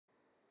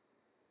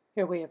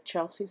Here we have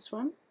Chelsie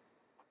swim.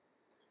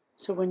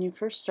 So when you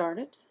first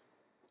started,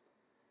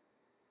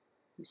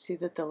 you see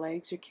that the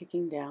legs are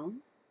kicking down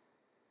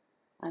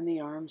and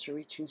the arms are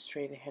reaching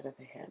straight ahead of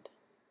the head.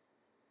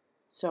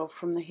 So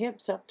from the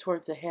hips up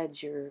towards the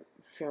head, you're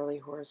fairly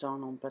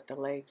horizontal, but the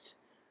legs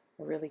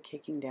are really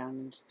kicking down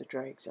into the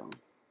drag zone.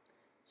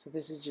 So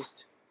this is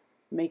just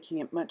making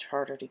it much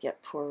harder to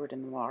get forward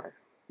in the water.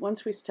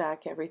 Once we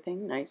stack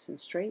everything nice and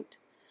straight,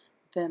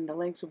 then the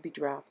legs will be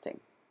drafting.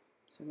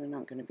 So they're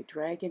not going to be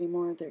drag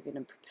anymore, they're going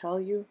to propel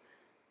you,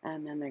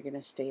 and then they're going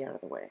to stay out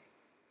of the way.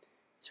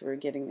 So we're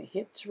getting the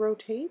hips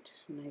rotate,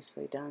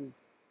 nicely done.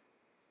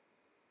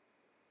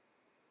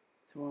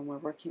 So when we're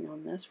working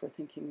on this, we're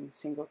thinking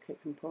single kick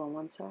and pull on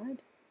one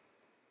side,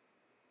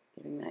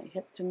 getting that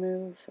hip to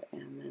move,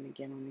 and then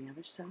again on the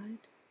other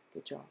side.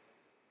 Good job.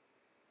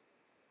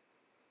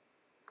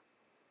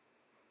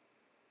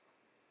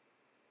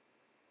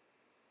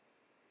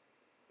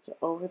 So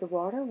over the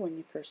water, when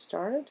you first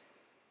started,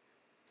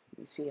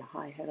 you see a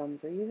high head on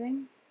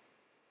breathing.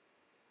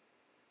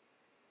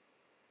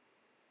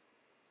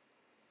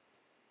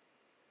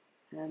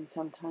 And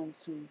sometimes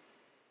some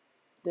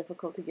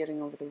difficulty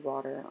getting over the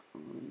water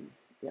on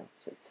the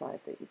opposite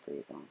side that you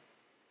breathe on.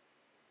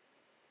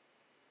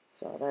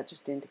 So that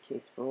just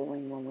indicates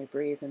rolling when we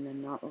breathe and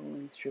then not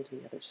rolling through to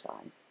the other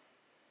side.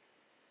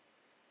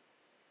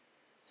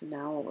 So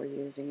now what we're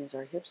using is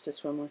our hips to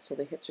swim with, so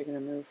the hips are going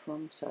to move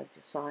from side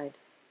to side.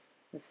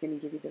 That's going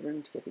to give you the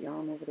room to get the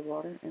arm over the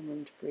water and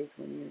room to breathe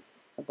when you're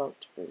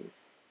about to breathe.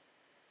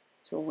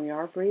 So when we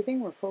are breathing,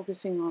 we're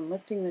focusing on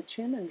lifting the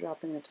chin and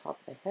dropping the top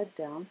of the head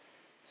down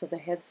so the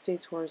head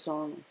stays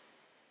horizontal.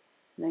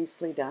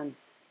 Nicely done.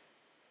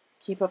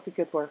 Keep up the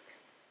good work.